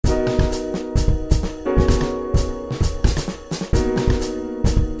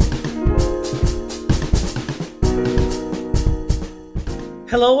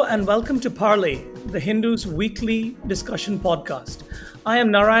Hello and welcome to Parley, the Hindu's weekly discussion podcast. I am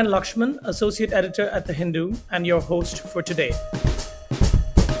Narayan Lakshman, Associate Editor at The Hindu, and your host for today.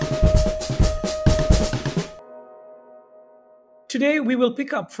 Today, we will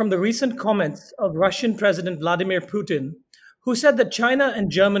pick up from the recent comments of Russian President Vladimir Putin, who said that China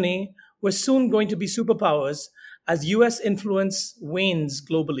and Germany were soon going to be superpowers as US influence wanes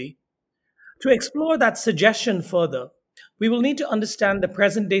globally. To explore that suggestion further, we will need to understand the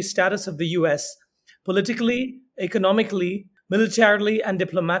present day status of the US politically, economically, militarily, and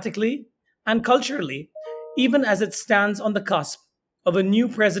diplomatically, and culturally, even as it stands on the cusp of a new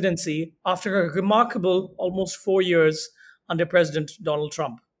presidency after a remarkable almost 4 years under President Donald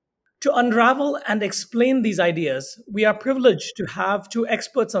Trump. To unravel and explain these ideas, we are privileged to have two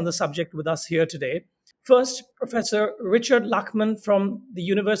experts on the subject with us here today. First, Professor Richard Lachman from the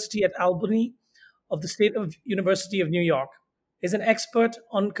University at Albany of the State University of New York is an expert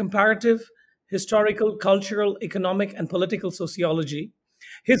on comparative, historical, cultural, economic, and political sociology.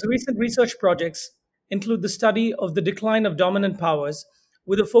 His recent research projects include the study of the decline of dominant powers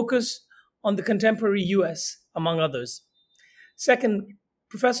with a focus on the contemporary US, among others. Second,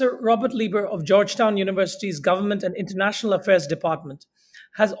 Professor Robert Lieber of Georgetown University's Government and International Affairs Department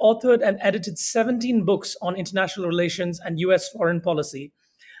has authored and edited 17 books on international relations and US foreign policy,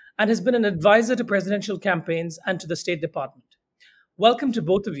 and has been an advisor to presidential campaigns and to the State Department. Welcome to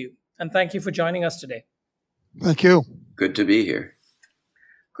both of you, and thank you for joining us today. Thank you. Good to be here.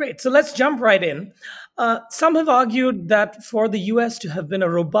 Great. So let's jump right in. Some have argued that for the US to have been a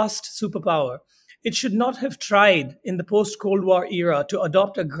robust superpower, it should not have tried in the post-Cold War era to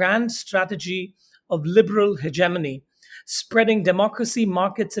adopt a grand strategy of liberal hegemony, spreading democracy,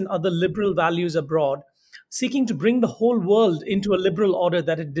 markets, and other liberal values abroad, seeking to bring the whole world into a liberal order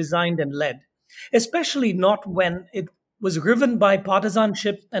that it designed and led, especially not when it was riven by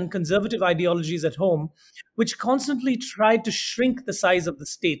partisanship and conservative ideologies at home, which constantly tried to shrink the size of the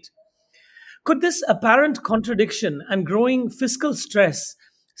state. Could this apparent contradiction and growing fiscal stress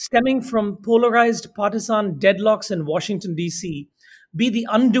stemming from polarized partisan deadlocks in Washington, D.C., be the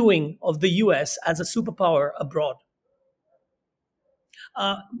undoing of the US as a superpower abroad?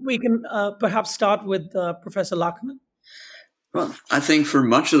 We can perhaps start with Professor Lachman. Well, I think for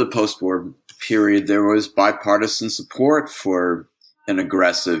much of the post-war period, there was bipartisan support for an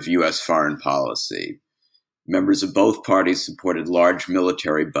aggressive U.S. foreign policy. Members of both parties supported large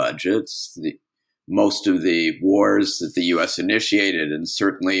military budgets. Most of the wars that the U.S. initiated, and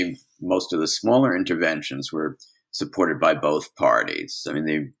certainly most of the smaller interventions, were supported by both parties. I mean,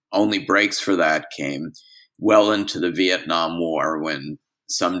 the only breaks for that came well into the Vietnam War, when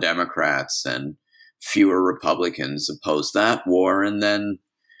some Democrats and fewer Republicans opposed that war, and then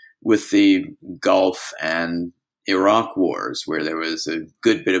with the Gulf and Iraq wars, where there was a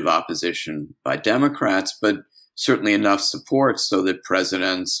good bit of opposition by Democrats, but certainly enough support so that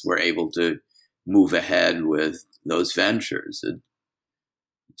presidents were able to move ahead with those ventures.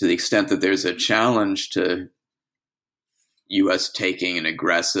 To the extent that there's a challenge to U.S. taking an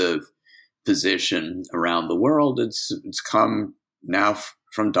aggressive position around the world, it's come now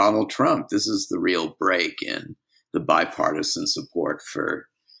from Donald Trump. This is the real break in the bipartisan support for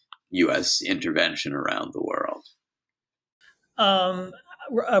U.S. intervention around the world.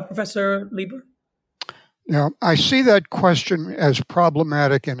 Professor Lieber? Now, I see that question as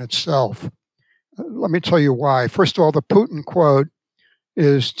problematic in itself. Let me tell you why. First of all, the Putin quote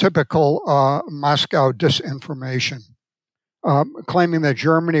is typical Moscow disinformation. Claiming that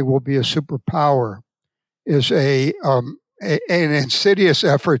Germany will be a superpower is an insidious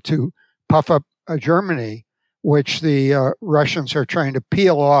effort to puff up Germany, which the Russians are trying to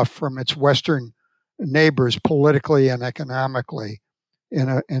peel off from its Western neighbors politically and economically in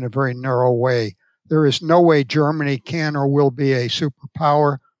a very narrow way. There is no way Germany can or will be a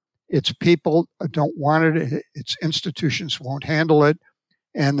superpower. Its people don't want it. Its institutions won't handle it.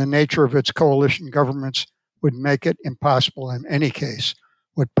 And the nature of its coalition governments would make it impossible in any case.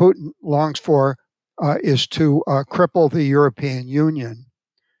 What Putin longs for is to cripple the European Union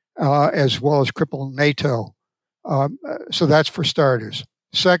as well as cripple NATO. So that's for starters.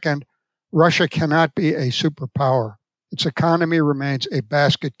 Second, Russia cannot be a superpower. Its economy remains a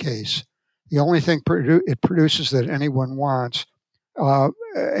basket case. The only thing it produces that anyone wants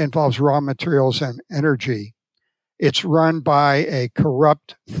involves raw materials and energy. It's run by a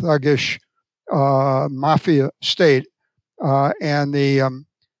corrupt, thuggish mafia state, and the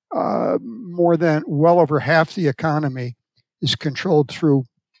more than well over half the economy is controlled through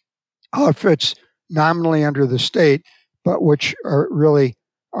outfits nominally under the state, but which are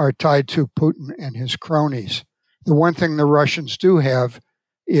tied to Putin and his cronies. The one thing the Russians do have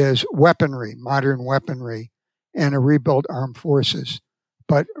is weaponry, modern weaponry, and a rebuilt armed forces.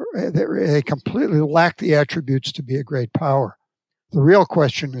 But they completely lack the attributes to be a great power. The real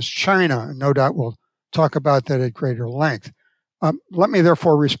question is China, and no doubt we'll talk about that at greater length. Let me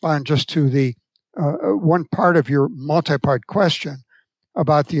therefore respond just to the one part of your multi-part question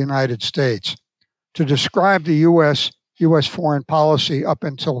about the United States. To describe the U.S. foreign policy up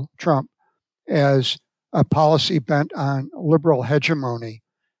until Trump as a policy bent on liberal hegemony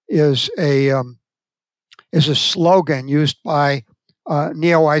is a slogan used by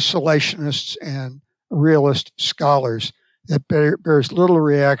neo-isolationists and realist scholars that bears little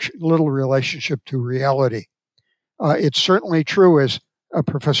relationship to reality. It's certainly true, as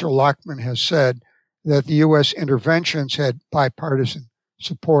Professor Lockman has said, that the U.S. interventions had bipartisan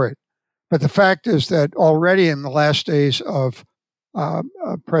support. But the fact is that already in the last days of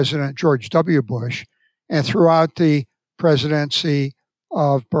President George W. Bush and throughout the presidency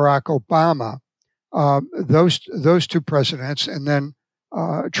of Barack Obama, those two presidents, and then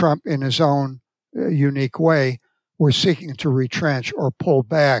Trump in his own unique way, were seeking to retrench or pull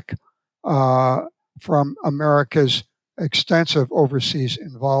back from America's extensive overseas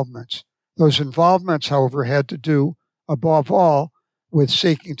involvements. Those involvements, however, had to do, above all, with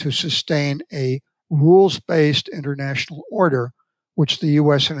seeking to sustain a rules-based international order, which the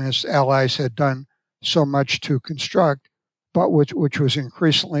U.S. and its allies had done so much to construct, but which was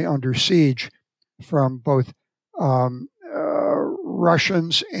increasingly under siege from both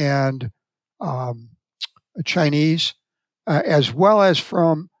Russians and Chinese, as well as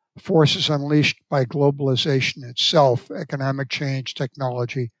from forces unleashed by globalization itself, economic change,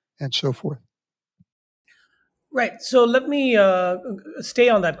 technology, and so forth. Right. So let me stay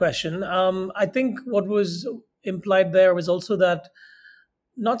on that question. I think what was implied there was also that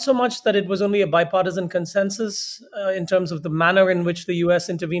not so much that it was only a bipartisan consensus in terms of the manner in which the U.S.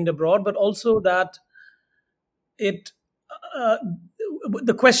 intervened abroad, but also that the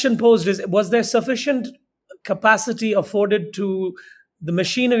question posed is, was there sufficient capacity afforded to the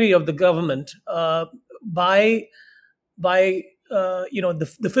machinery of the government by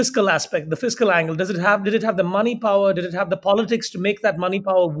the fiscal aspect, the fiscal angle? Did it have the money power? Did it have the politics to make that money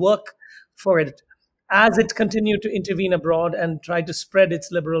power work for it as it continued to intervene abroad and try to spread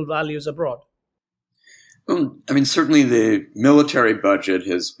its liberal values abroad? Well, I mean, certainly the military budget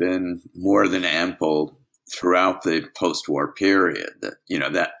has been more than ample throughout the post-war period.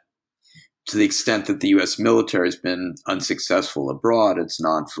 That to the extent that the U.S. military has been unsuccessful abroad, it's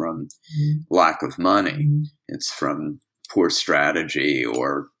not from lack of money. It's from poor strategy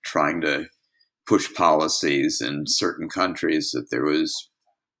or trying to push policies in certain countries that there was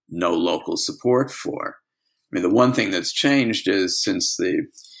no local support for. I mean, the one thing that's changed is since the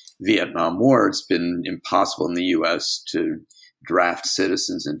Vietnam War, it's been impossible in the U.S. to draft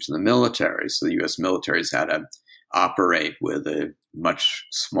citizens into the military. So the U.S. military has had to operate with a much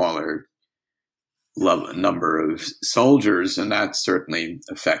smaller number of soldiers, and that certainly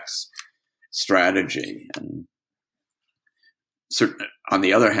affects strategy. And on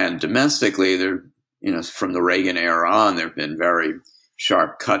the other hand, domestically, from the Reagan era on, there have been very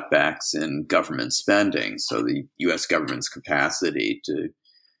sharp cutbacks in government spending. So the U.S. government's capacity to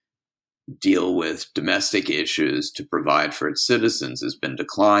deal with domestic issues to provide for its citizens has been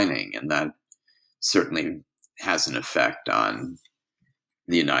declining, and that certainly has an effect on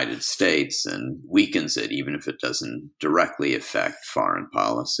the United States and weakens it, even if it doesn't directly affect foreign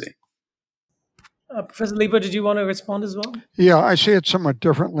policy. Professor Lieber, did you want to respond as well? Yeah, I see it somewhat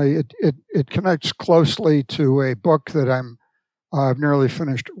differently. It connects closely to a book that I've nearly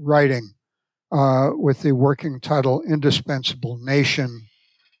finished writing with the working title "Indispensable Nation: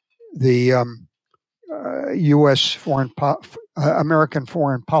 The U.S. American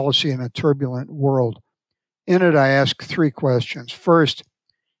Foreign Policy in a Turbulent World." In it, I ask three questions. First,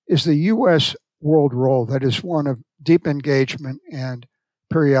 is the U.S. world role, that is one of deep engagement and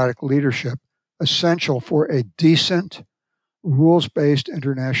periodic leadership, essential for a decent, rules-based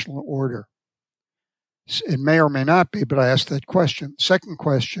international order? It may or may not be, but I ask that question. Second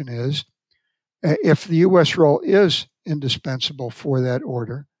question is, if the U.S. role is indispensable for that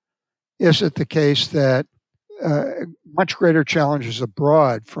order, is it the case that much greater challenges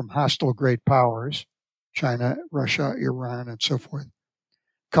abroad from hostile great powers, China, Russia, Iran, and so forth,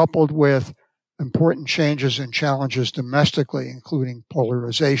 coupled with important changes and challenges domestically, including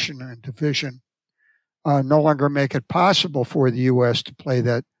polarization and division, no longer make it possible for the U.S. to play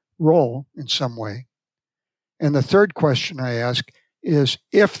that role in some way? And the third question I ask is,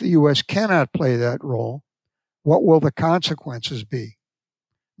 if the U.S. cannot play that role, what will the consequences be?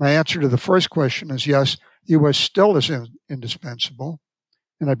 My answer to the first question is yes, the U.S. still is indispensable.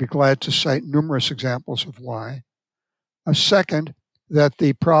 and I'd be glad to cite numerous examples of why. Second, that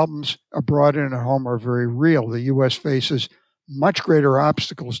the problems abroad and at home are very real. The U.S. faces much greater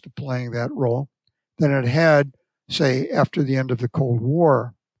obstacles to playing that role than it had, say, after the end of the Cold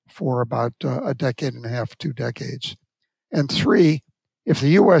War for about a decade and a half, 2 decades. And three, if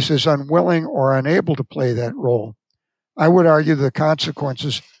the U.S. is unwilling or unable to play that role, I would argue the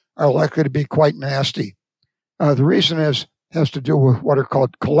consequences are likely to be quite nasty. The reason has to do with what are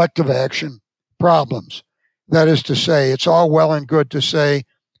called collective action problems. That is to say, it's all well and good to say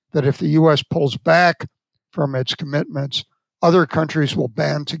that if the U.S. pulls back from its commitments, other countries will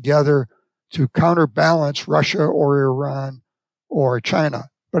band together to counterbalance Russia or Iran or China.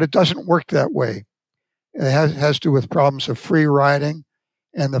 But it doesn't work that way. It has to do with problems of free riding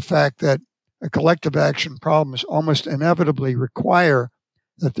and the fact that collective action problems almost inevitably require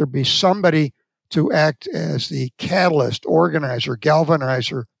that there be somebody to act as the catalyst, organizer,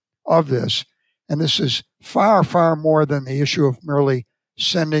 galvanizer of this. And this is far, far more than the issue of merely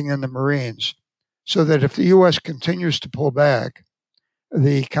sending in the Marines. So that if the U.S. continues to pull back,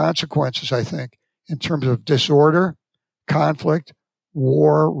 the consequences, I think, in terms of disorder, conflict,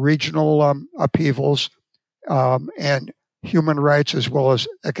 war, regional upheavals, and human rights as well as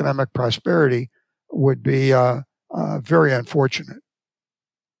economic prosperity would be very unfortunate.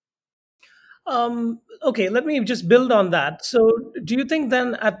 Okay, let me just build on that. So, do you think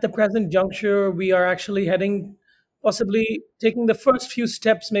then at the present juncture, we are actually heading, possibly taking the first few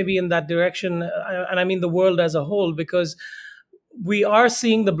steps maybe in that direction? And I mean the world as a whole, because we are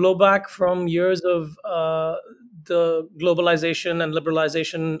seeing the blowback from years of the globalization and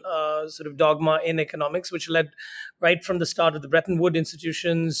liberalization sort of dogma in economics, which led right from the start of the Bretton Woods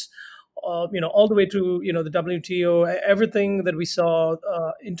institutions, all the way to the WTO, everything that we saw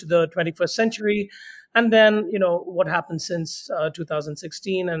into the 21st century, and then what happened since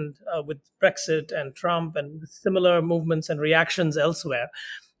 2016 and with Brexit and Trump and similar movements and reactions elsewhere.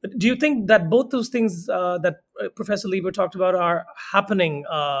 But do you think that both those things that Professor Lieber talked about are happening,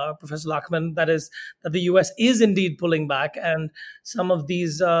 Professor Lachman? That is, that the U.S. is indeed pulling back, and some of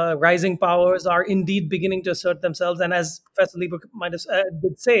these rising powers are indeed beginning to assert themselves. And as Professor Lieber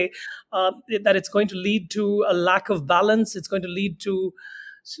did say, that it's going to lead to a lack of balance. It's going to lead to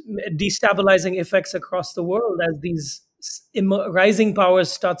destabilizing effects across the world as these rising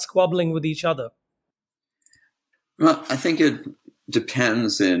powers start squabbling with each other. Well, I think it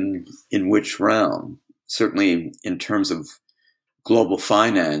depends in which realm. Certainly in terms of global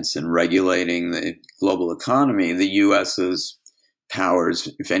finance and regulating the global economy, the U.S.'s powers,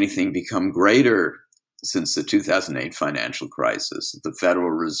 if anything, become greater since the 2008 financial crisis. The Federal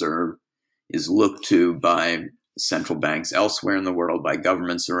Reserve is looked to by central banks elsewhere in the world, by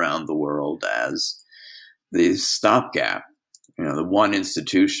governments around the world, as the stopgap, the one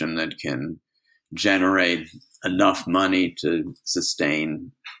institution that can generate enough money to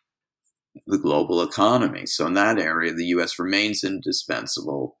sustain the global economy. So in that area, the U.S. remains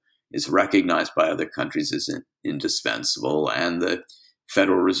indispensable, is recognized by other countries as indispensable, and the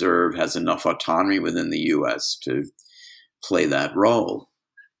Federal Reserve has enough autonomy within the U.S. to play that role.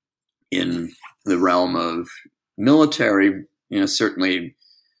 In the realm of military, certainly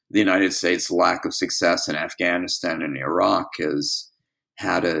the United States' lack of success in Afghanistan and Iraq has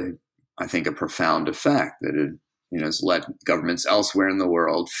had I think a profound effect that it has let governments elsewhere in the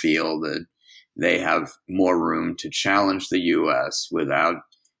world feel that they have more room to challenge the U.S. without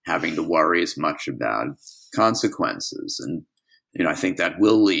having to worry as much about consequences. And I think that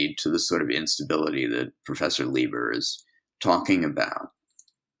will lead to the sort of instability that Professor Lieber is talking about.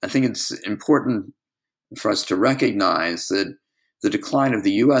 I think it's important for us to recognize that the decline of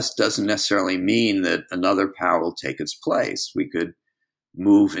the U.S. doesn't necessarily mean that another power will take its place. We could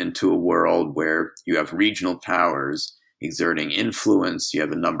move into a world where you have regional powers exerting influence, you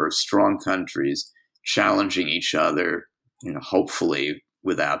have a number of strong countries challenging each other, hopefully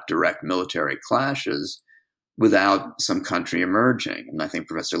without direct military clashes, without some country emerging. And I think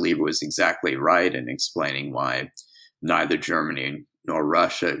Professor Lieber was exactly right in explaining why neither Germany nor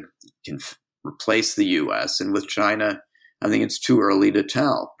Russia can replace the U.S. And with China, I think it's too early to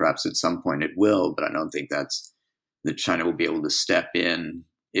tell. Perhaps at some point it will, but I don't think that China will be able to step in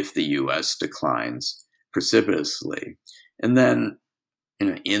if the U.S. declines precipitously. And then,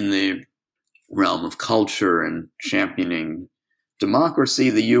 in the realm of culture and championing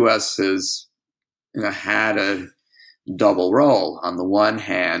democracy, the U.S. has had a double role. On the one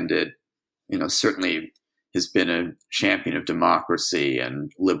hand, it certainly has been a champion of democracy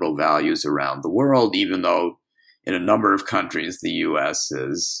and liberal values around the world, even though in a number of countries the U.S.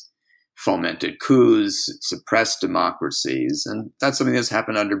 has fomented coups, suppressed democracies, and that's something that's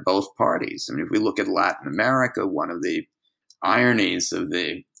happened under both parties. I mean, if we look at Latin America, one of the ironies of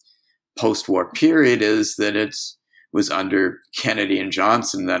the post-war period is that it was under Kennedy and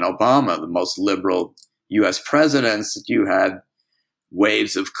Johnson, then Obama, the most liberal U.S. presidents, that you had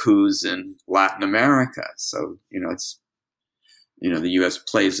waves of coups in Latin America. So, it's, the U.S.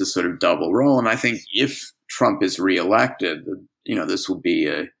 plays this sort of double role. And I think if Trump is reelected, this will be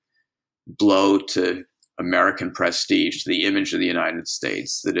a blow to American prestige, to the image of the United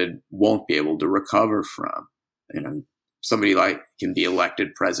States that it won't be able to recover from. Somebody can be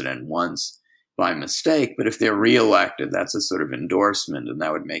elected president once by mistake, but if they're reelected, that's a sort of endorsement, and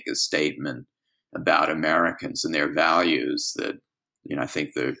that would make a statement about Americans and their values that, I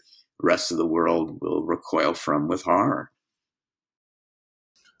think the rest of the world will recoil from with horror.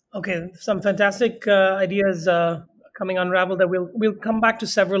 Okay, some fantastic ideas coming unraveled that we'll come back to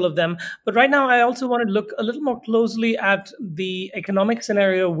several of them. But right now, I also want to look a little more closely at the economic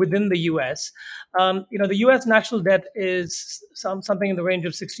scenario within the U.S. The U.S. national debt is something in the range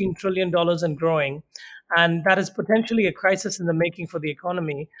of $16 trillion and growing. And that is potentially a crisis in the making for the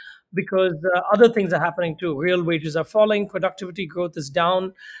economy because other things are happening too. Real wages are falling, productivity growth is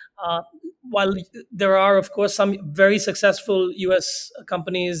down. While there are, of course, some very successful U.S.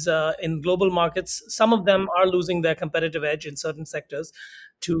 companies in global markets, some of them are losing their competitive edge in certain sectors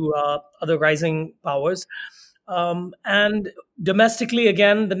to other rising powers. And domestically,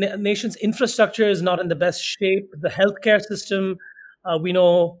 again, the nation's infrastructure is not in the best shape. The healthcare system, we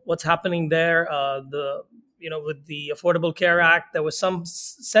know what's happening there. With the Affordable Care Act, there was some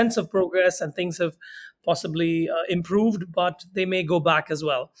sense of progress and things have possibly improved, but they may go back as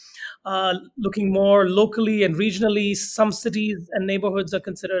well. Looking more locally and regionally, some cities and neighborhoods are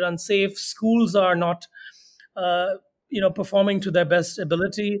considered unsafe. Schools are not, performing to their best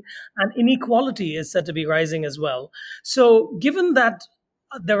ability, and inequality is said to be rising as well. So, given that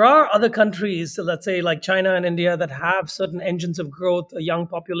there are other countries, let's say like China and India, that have certain engines of growth, a young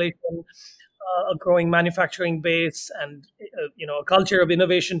population, a growing manufacturing base, and a culture of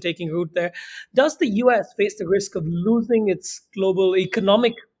innovation taking root there. Does the U.S. face the risk of losing its global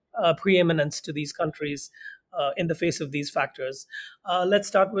economic preeminence to these countries in the face of these factors? Let's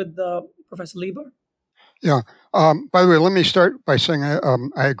start with Professor Lieber. Yeah. By the way, let me start by saying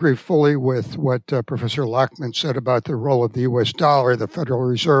I agree fully with what Professor Lachman said about the role of the U.S. dollar, the Federal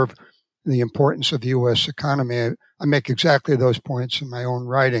Reserve, and the importance of the U.S. economy. I make exactly those points in my own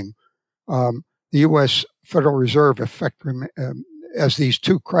writing. The U.S. Federal Reserve as these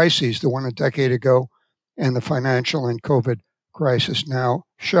two crises, the one a decade ago and the financial and COVID crisis now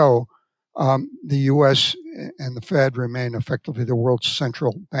show, the U.S. and the Fed remain effectively the world's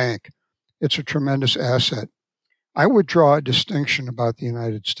central bank. It's a tremendous asset. I would draw a distinction about the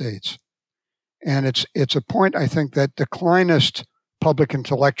United States. And it's a point I think that declinist public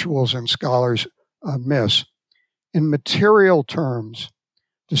intellectuals and scholars miss. In material terms,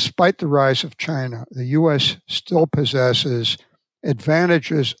 despite the rise of China, the U.S. still possesses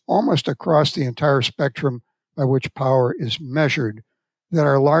advantages almost across the entire spectrum by which power is measured that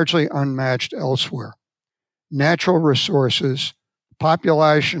are largely unmatched elsewhere. Natural resources,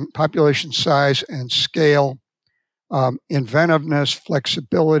 population size and scale, inventiveness,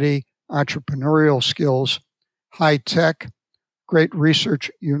 flexibility, entrepreneurial skills, high tech, great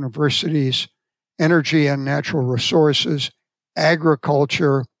research universities, energy and natural resources,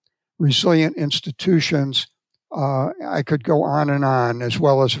 agriculture, resilient institutions. I could go on, as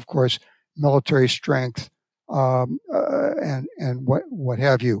well as, of course, military strength and what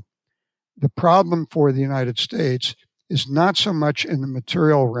have you. The problem for the United States is not so much in the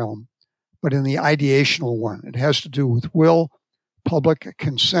material realm, but in the ideational one. It has to do with will, public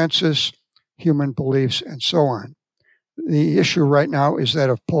consensus, human beliefs, and so on. The issue right now is that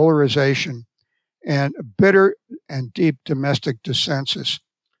of polarization and bitter and deep domestic dissensus.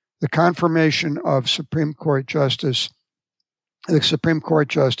 The confirmation of the Supreme Court Justice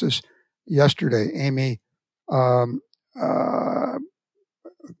yesterday, Amy,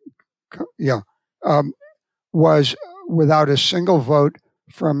 was without a single vote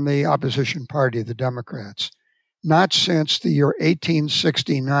from the opposition party, the Democrats. Not since the year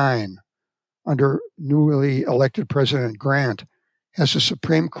 1869, under newly elected President Grant, has a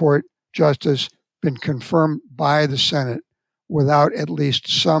Supreme Court justice been confirmed by the Senate without at least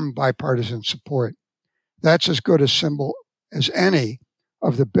some bipartisan support. That's as good a symbol as any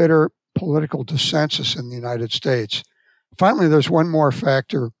of the bitter political dissensus in the United States. Finally, there's one more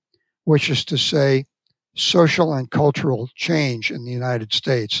factor, which is to say social and cultural change in the United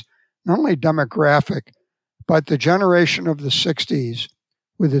States. Not only demographic, but the generation of the 60s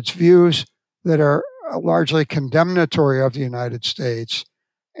with its views that are largely condemnatory of the United States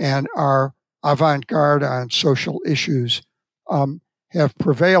and are avant-garde on social issues, have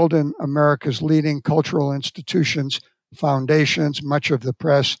prevailed in America's leading cultural institutions, foundations, much of the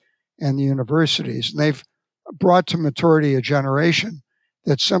press, and the universities. And they've brought to maturity a generation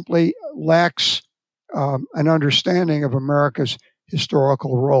that simply lacks an understanding of America's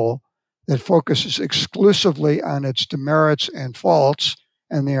historical role, that focuses exclusively on its demerits and faults,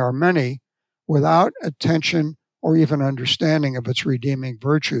 and they are many, without attention or even understanding of its redeeming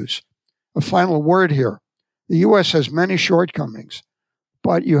virtues. A final word here. The U.S. has many shortcomings,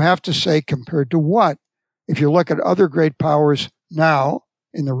 but you have to say compared to what? If you look at other great powers now,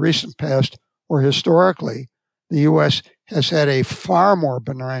 in the recent past, or historically, the U.S. has had a far more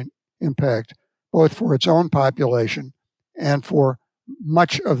benign impact, both for its own population and for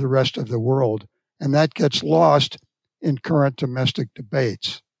much of the rest of the world. And that gets lost in current domestic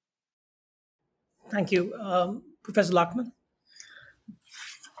debates. Thank you. Professor Lachman?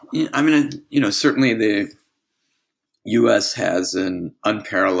 Yeah, I mean, certainly the U.S. has an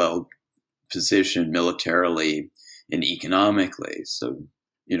unparalleled position militarily and economically. So,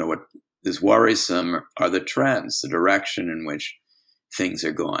 what is worrisome are the trends, the direction in which things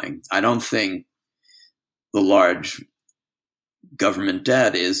are going. I don't think the large government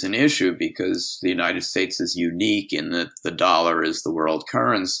debt is an issue because the United States is unique in that the dollar is the world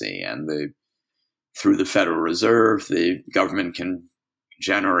currency, and through the Federal Reserve, the government can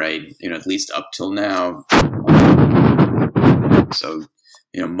generate, at least up till now. So,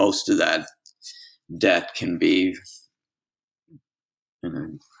 most of that debt can be,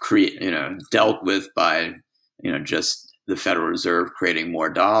 dealt with by, just the Federal Reserve creating more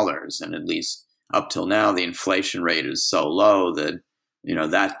dollars. And at least up till now, the inflation rate is so low that,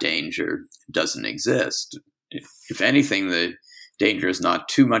 that danger doesn't exist. If anything, the danger is not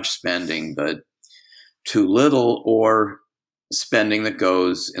too much spending, but too little, or spending that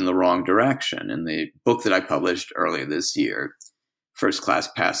goes in the wrong direction. In the book that I published earlier this year, First Class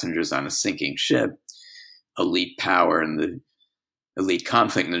Passengers on a Sinking Ship, Elite Power and the Elite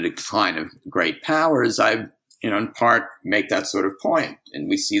Conflict and the Decline of Great Powers, I, in part make that sort of point. And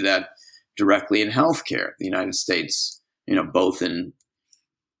we see that directly in healthcare. The United States, both in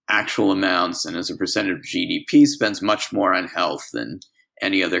actual amounts and as a percentage of GDP, spends much more on health than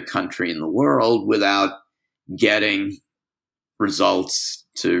any other country in the world without getting results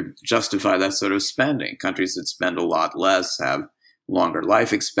to justify that sort of spending. Countries that spend a lot less have longer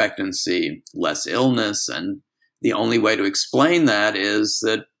life expectancy, less illness, and the only way to explain that is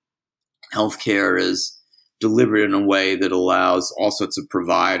that healthcare is delivered in a way that allows all sorts of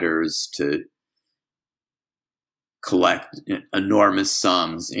providers to collect enormous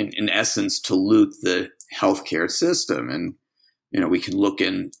sums, in essence, to loot the healthcare system. And, we can look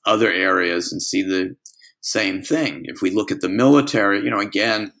in other areas and see the same thing. If we look at the military,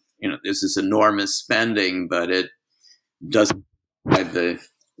 again, this is enormous spending, but it doesn't have the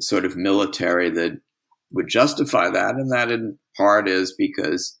sort of military that would justify that. And that in part is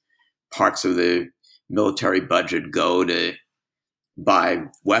because parts of the military budget go to buy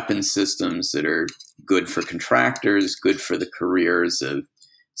weapon systems that are good for contractors, good for the careers of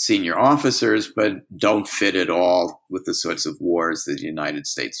senior officers, but don't fit at all with the sorts of wars that the United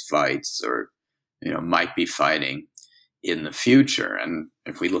States fights or, might be fighting in the future. And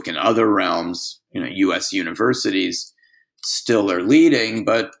if we look in other realms, U.S. universities still are leading,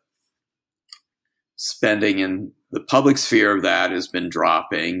 but spending in the public sphere of that has been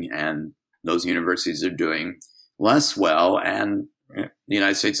dropping, and those universities are doing less well. And the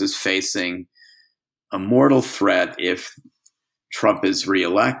United States is facing a mortal threat if Trump is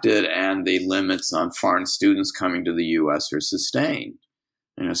reelected and the limits on foreign students coming to the U.S. are sustained.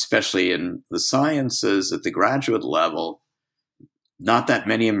 Especially in the sciences at the graduate level, not that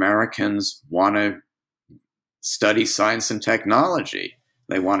many Americans want to study science and technology.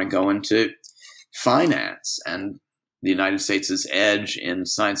 They want to go into finance. And the United States' edge in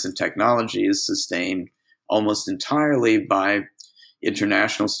science and technology is sustained almost entirely by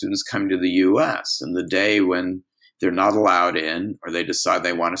international students coming to the U.S. And the day when they're not allowed in, or they decide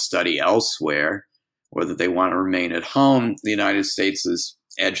they want to study elsewhere, or that they want to remain at home, the United States'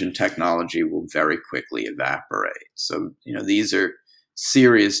 edge in technology will very quickly evaporate. So, these are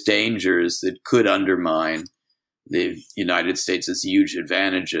serious dangers that could undermine the United States' huge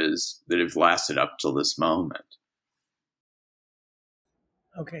advantages that have lasted up till this moment.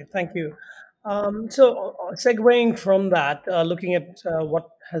 Okay, thank you. So, segueing from that, looking at what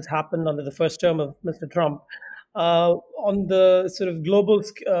has happened under the first term of Mr. Trump, On the sort of global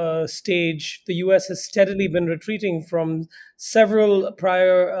stage, the US has steadily been retreating from several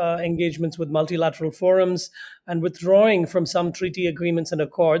prior engagements with multilateral forums and withdrawing from some treaty agreements and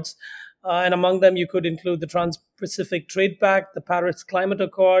accords. And among them, you could include the Trans Pacific Trade Pact, the Paris Climate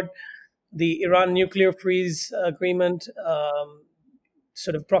Accord, the Iran Nuclear Freeze Agreement,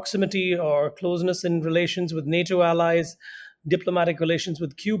 sort of proximity or closeness in relations with NATO allies, diplomatic relations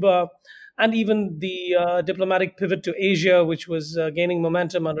with Cuba, and even the diplomatic pivot to Asia, which was gaining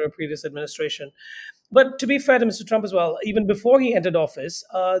momentum under a previous administration. But to be fair to Mr. Trump as well, even before he entered office,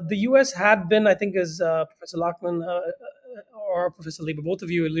 the US had been, I think, as Professor Lachman or Professor Lieber, both of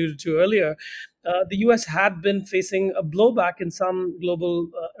you alluded to earlier, the US had been facing a blowback in some global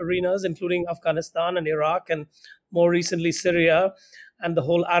arenas, including Afghanistan and Iraq, and more recently Syria and the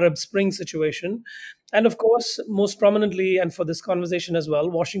whole Arab Spring situation. And of course, most prominently, and for this conversation as well,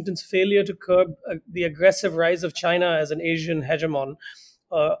 Washington's failure to curb the aggressive rise of China as an Asian hegemon,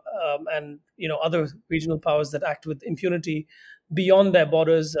 and other regional powers that act with impunity beyond their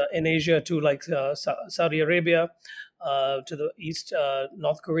borders in Asia, to like Saudi Arabia, to the east,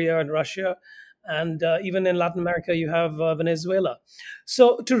 North Korea and Russia, and even in Latin America, you have Venezuela.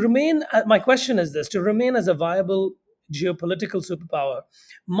 So, my question is this: to remain as a viable geopolitical superpower,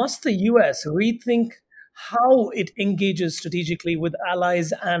 must the US rethink how it engages strategically with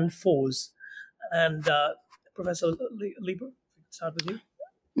allies and foes? And Professor Lieber, start with you.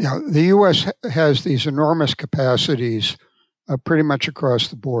 Yeah, the U.S. has these enormous capacities pretty much across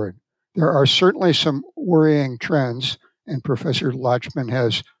the board. There are certainly some worrying trends, and Professor Lachman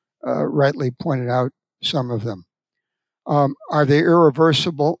has rightly pointed out some of them. Are they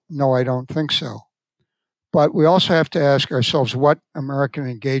irreversible? No, I don't think so. But we also have to ask ourselves what American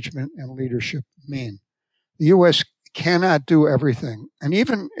engagement and leadership mean. The U.S. cannot do everything. And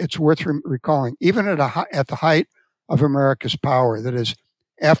even, it's worth recalling, even at the height of America's power, that is,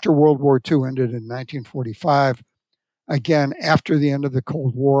 after World War II ended in 1945, again, after the end of the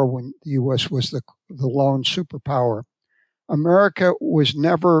Cold War, when the U.S. was the lone superpower, America was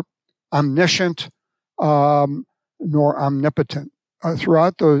never omniscient nor omnipotent.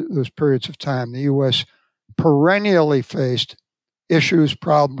 Throughout those periods of time, the U.S. perennially faced issues,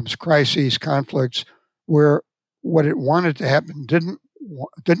 problems, crises, conflicts, where what it wanted to happen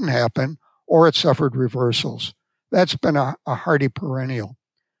didn't happen, or it suffered reversals. That's been a hardy perennial.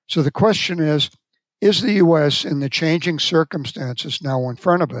 So the question is the U.S. in the changing circumstances now in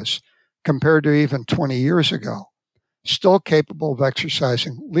front of us, compared to even 20 years ago, still capable of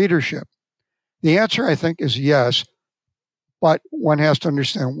exercising leadership? The answer, I think, is yes, but one has to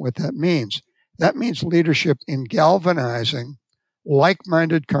understand what that means. That means leadership in galvanizing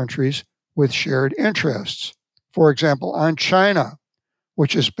like-minded countries with shared interests. For example, on China,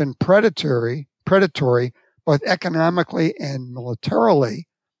 which has been predatory both economically and militarily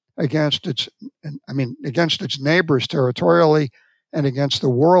against its neighbors territorially and against the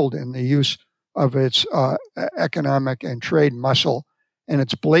world in the use of its economic and trade muscle, and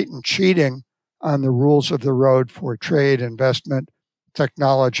its blatant cheating on the rules of the road for trade, investment,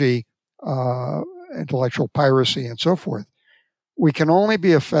 technology, intellectual piracy, and so forth. We can only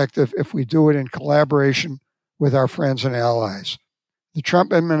be effective if we do it in collaboration with our friends and allies. The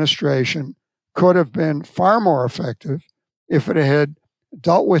Trump administration could have been far more effective if it had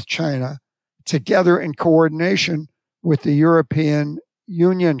dealt with China together in coordination with the European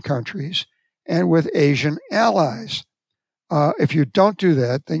Union countries and with Asian allies. If you don't do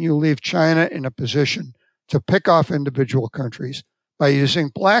that, then you leave China in a position to pick off individual countries by using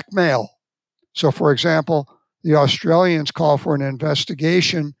blackmail. So, for example, the Australians call for an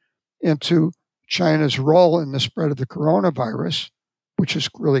investigation into China's role in the spread of the coronavirus, which is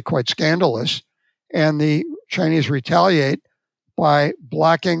really quite scandalous, and the Chinese retaliate by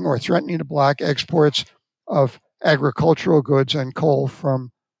blocking or threatening to block exports of agricultural goods and coal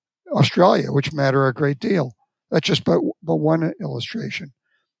from Australia, which matter a great deal. That's just but one illustration.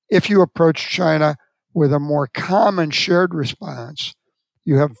 If you approach China with a more common shared response,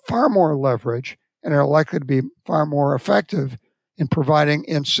 you have far more leverage and are likely to be far more effective in providing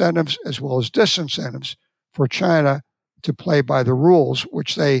incentives as well as disincentives for China to play by the rules,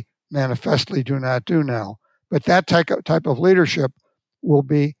 which they manifestly do not do now. But that type of leadership will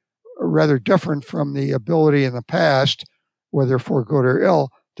be rather different from the ability in the past, whether for good or ill,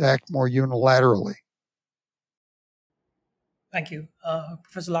 to act more unilaterally. Thank you.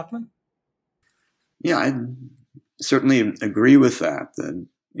 Professor Lachman? Yeah, I certainly agree with that. That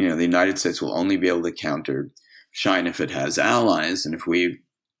the United States will only be able to counter China if it has allies. And if we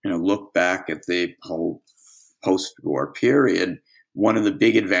look back at the whole post-war period, one of the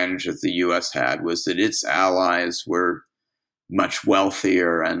big advantages the U.S. had was that its allies were much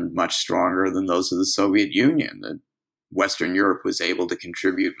wealthier and much stronger than those of the Soviet Union. That Western Europe was able to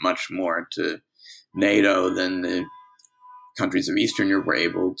contribute much more to NATO than the countries of Eastern Europe were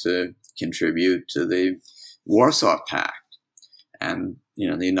able to contribute to the Warsaw Pact. And,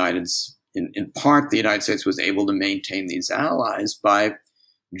 in part, the United States was able to maintain these allies by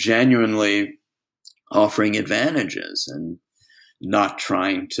genuinely offering advantages and not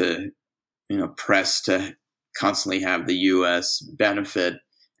trying to, press to constantly have the U.S. benefit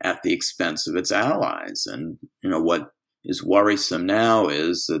at the expense of its allies. And, what is worrisome now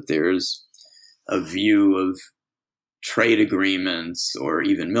is that there's a view of trade agreements or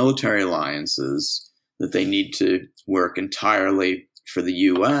even military alliances that they need to work entirely for the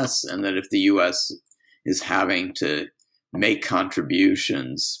U.S., and that if the U.S. is having to make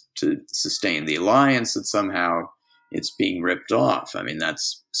contributions to sustain the alliance, that somehow it's being ripped off. I mean,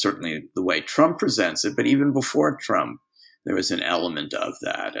 that's certainly the way Trump presents it, but even before Trump, there was an element of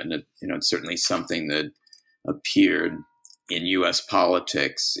that. And it's certainly something that appeared in U.S.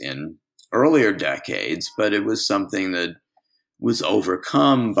 politics in earlier decades, but it was something that was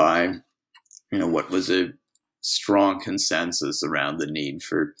overcome by, what was a strong consensus around the need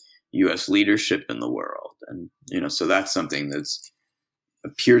for U.S. leadership in the world. And, so that's something that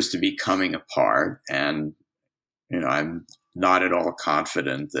appears to be coming apart. And, I'm not at all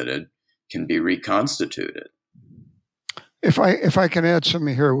confident that it can be reconstituted. If I can add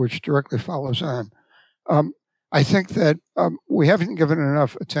something here, which directly follows on, I think that we haven't given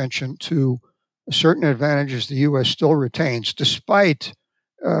enough attention to certain advantages the U.S. still retains, despite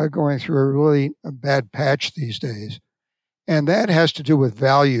going through a really bad patch these days. And that has to do with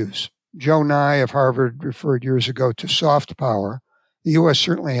values. Joe Nye of Harvard referred years ago to soft power. The U.S.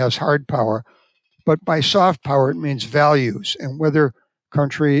 certainly has hard power, but by soft power, it means values and whether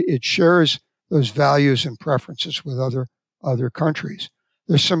country it shares those values and preferences with other countries.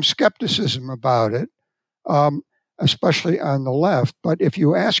 There's some skepticism about it, especially on the left. But if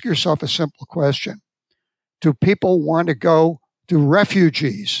you ask yourself a simple question, do people want to go, do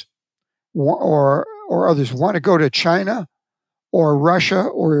refugees or others want to go to China or Russia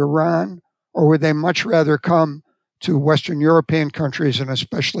or Iran, or would they much rather come to Western European countries and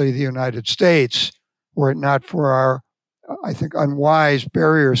especially the United States, were it not for our, I think, unwise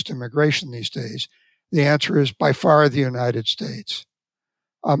barriers to migration these days? The answer is by far the United States.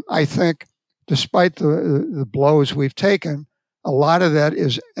 I think despite the blows we've taken, a lot of that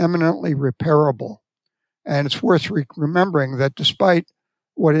is eminently repairable. And it's worth remembering that despite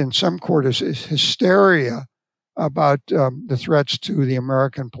what in some quarters is hysteria about the threats to the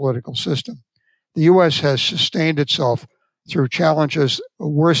American political system, the U.S. has sustained itself through challenges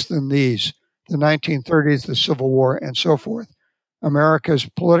worse than these, the 1930s, the Civil War, and so forth. America's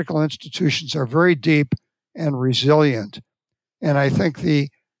political institutions are very deep and resilient. And I think the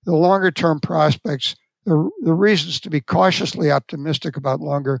longer-term prospects, the reasons to be cautiously optimistic about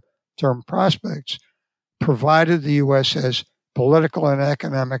longer-term prospects, provided the U.S. has political and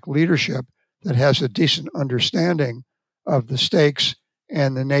economic leadership that has a decent understanding of the stakes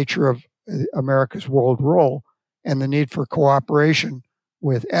and the nature of America's world role and the need for cooperation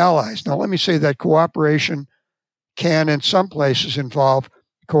with allies. Now, let me say that cooperation can, in some places, involve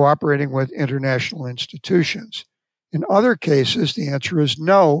cooperating with international institutions. In other cases, the answer is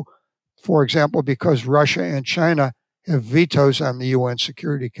no, for example, because Russia and China have vetoes on the UN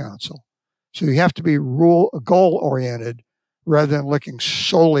Security Council. So you have to be goal-oriented rather than looking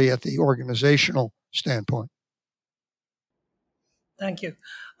solely at the organizational standpoint. Thank you.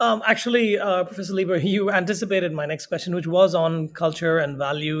 Actually, Professor Lieber, you anticipated my next question, which was on culture and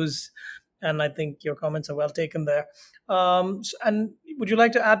values. And I think your comments are well taken there. And would you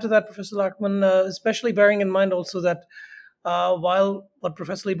like to add to that, Professor Lachman, especially bearing in mind also that while what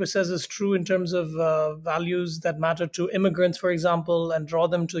Professor Lieber says is true in terms of values that matter to immigrants, for example, and draw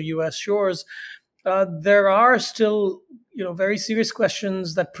them to U.S. shores, there are still, very serious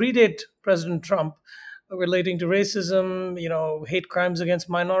questions that predate President Trump relating to racism, hate crimes against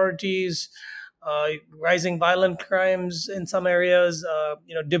minorities, rising violent crimes in some areas,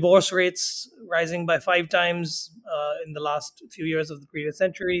 divorce rates rising by 5 times in the last few years of the previous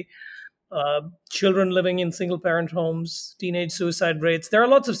century, children living in single-parent homes, teenage suicide rates. There are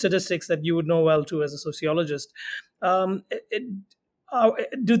lots of statistics that you would know well, too, as a sociologist.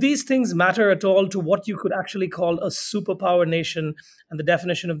 Do these things matter at all to what you could actually call a superpower nation and the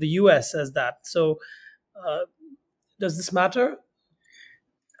definition of the U.S. as that? So does this matter?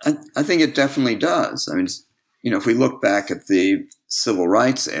 I think it definitely does. I mean, if we look back at the civil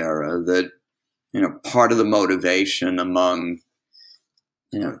rights era, that, part of the motivation among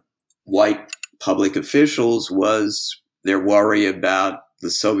white public officials was their worry about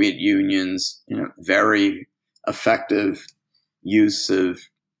the Soviet Union's very effective use of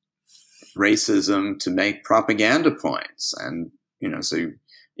racism to make propaganda points. And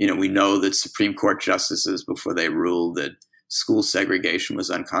we know that Supreme Court justices, before they ruled that school segregation was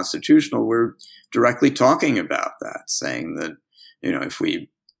unconstitutional, were directly talking about that, saying that if we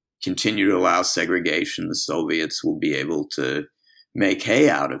continue to allow segregation, the Soviets will be able to make hay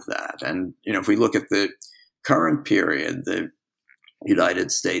out of that. And if we look at the current period, the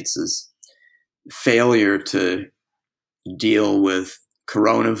United States' failure to deal with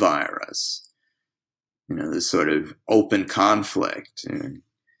coronavirus, this sort of open conflict,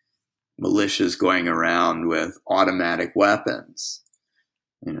 militias going around with automatic weapons,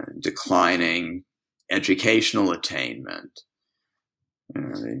 declining educational attainment,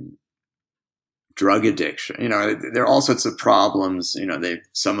 drug addiction. There are all sorts of problems.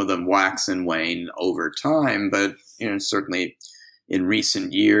 Some of them wax and wane over time, but certainly in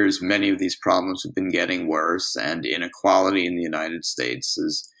recent years, many of these problems have been getting worse, and inequality in the United States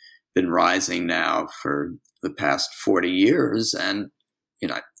has been rising now for the past 40 years. And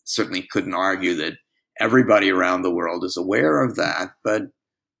I certainly couldn't argue that everybody around the world is aware of that, but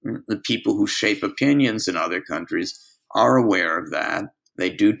the people who shape opinions in other countries are aware of that. They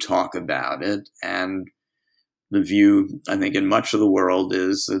do talk about it. And the view, I think, in much of the world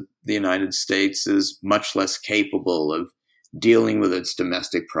is that the United States is much less capable of dealing with its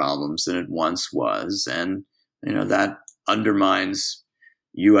domestic problems than it once was. And, that undermines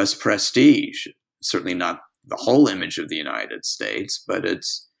U.S. prestige. Certainly not the whole image of the United States, but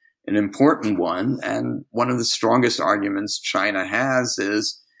it's an important one. And one of the strongest arguments China has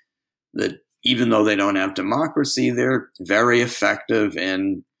is that even though they don't have democracy, they're very effective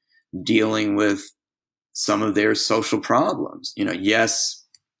in dealing with some of their social problems. Yes,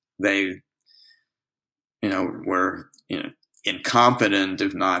 they, were, incompetent,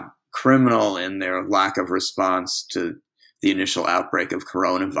 if not criminal, in their lack of response to the initial outbreak of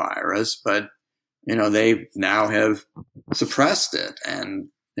coronavirus, but, they now have suppressed it. And,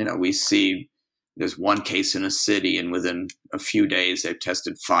 we see there's one case in a city, and within a few days, they've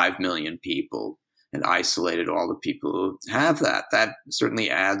tested 5 million people and isolated all the people who have that. That certainly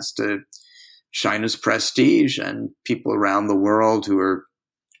adds to China's prestige, and people around the world who are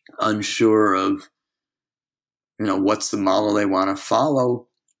unsure of, what's the model they want to follow.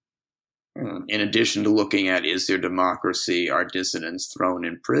 In addition to looking at, is there democracy? Are dissidents thrown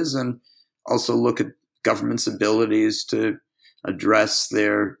in prison? Also look at government's abilities to address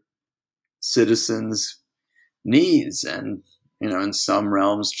their citizens' needs. And, in some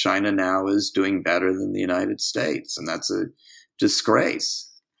realms, China now is doing better than the United States, and that's a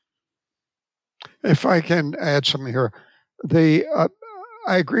disgrace. If I can add something here,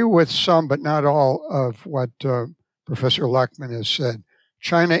 I agree with some, but not all, of what Professor Lachman has said.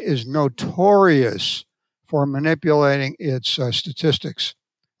 China is notorious for manipulating its statistics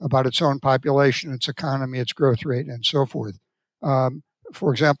about its own population, its economy, its growth rate, and so forth.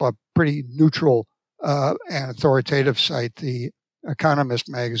 For example, a pretty neutral and authoritative site, The Economist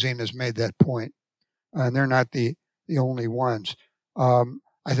magazine, has made that point, and they're not the only ones.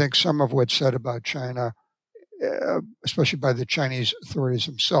 I think some of what's said about China, especially by the Chinese authorities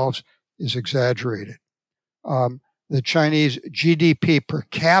themselves, is exaggerated. The Chinese GDP per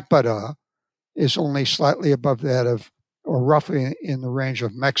capita is only slightly above that of, or roughly in the range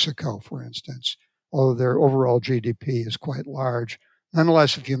of, Mexico, for instance, although their overall GDP is quite large.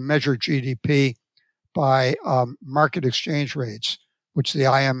 Nonetheless, if you measure GDP by market exchange rates, which the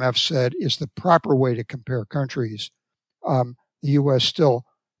IMF said is the proper way to compare countries, the U.S. still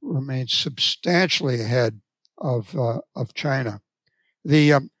remains substantially ahead of China.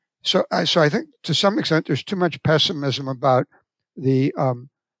 So I think to some extent there's too much pessimism about the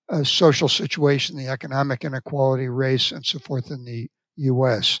social situation, the economic inequality, race, and so forth in the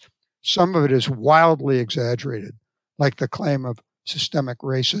U.S. Some of it is wildly exaggerated, like the claim of systemic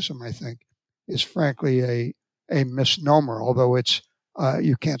racism, I think, is frankly a misnomer, although it's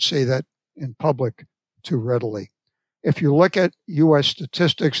you can't say that in public too readily. If you look at U.S.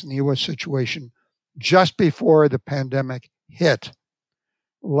 statistics and the U.S. situation just before the pandemic hit,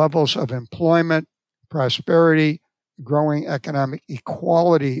 levels of employment, prosperity, growing economic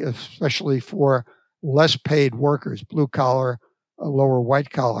equality, especially for less paid workers, blue collar, lower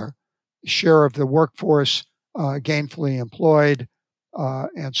white collar, share of the workforce gainfully employed,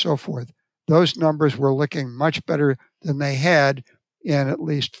 and so forth. Those numbers were looking much better than they had in at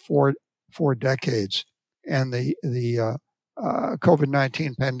least four decades. And the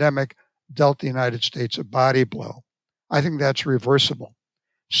COVID-19 pandemic dealt the United States a body blow. I think that's reversible.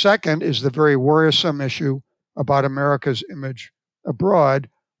 Second is the very worrisome issue about America's image abroad,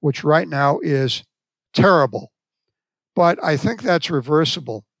 which right now is terrible. But I think that's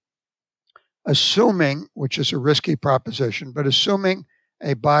reversible. Assuming, which is a risky proposition, but assuming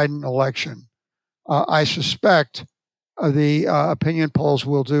a Biden election, I suspect the opinion polls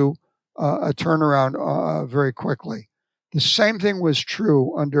will do a turnaround very quickly. The same thing was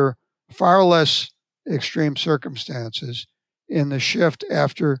true under far less extreme circumstances in the shift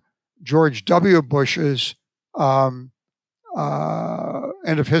after George W. Bush's end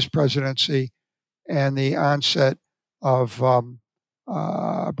of his presidency and the onset of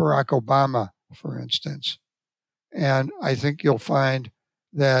Barack Obama, for instance. And I think you'll find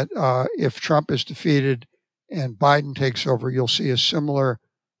that if Trump is defeated and Biden takes over, you'll see a similar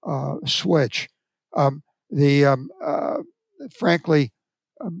switch. Frankly,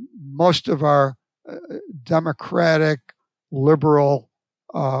 most of our democratic, liberal,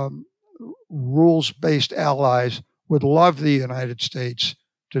 rules-based allies would love the United States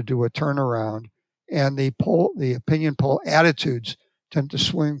to do a turnaround, and the opinion poll attitudes tend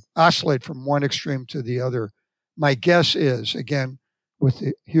to oscillate from one extreme to the other. My guess is, again, with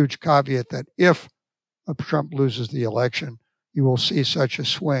the huge caveat that if Trump loses the election, you will see such a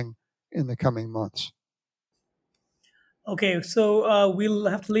swing in the coming months. Okay, so we'll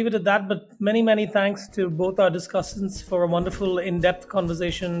have to leave it at that, but many, many thanks to both our discussants for a wonderful, in-depth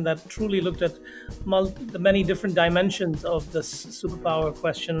conversation that truly looked at the many different dimensions of this superpower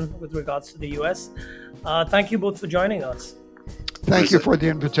question with regards to the U.S. Thank you both for joining us. Thank you for the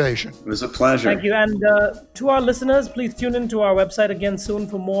invitation. It was a pleasure. Thank you. And to our listeners, please tune in to our website again soon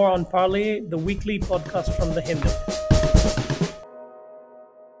for more on Parley, the weekly podcast from the Hindu.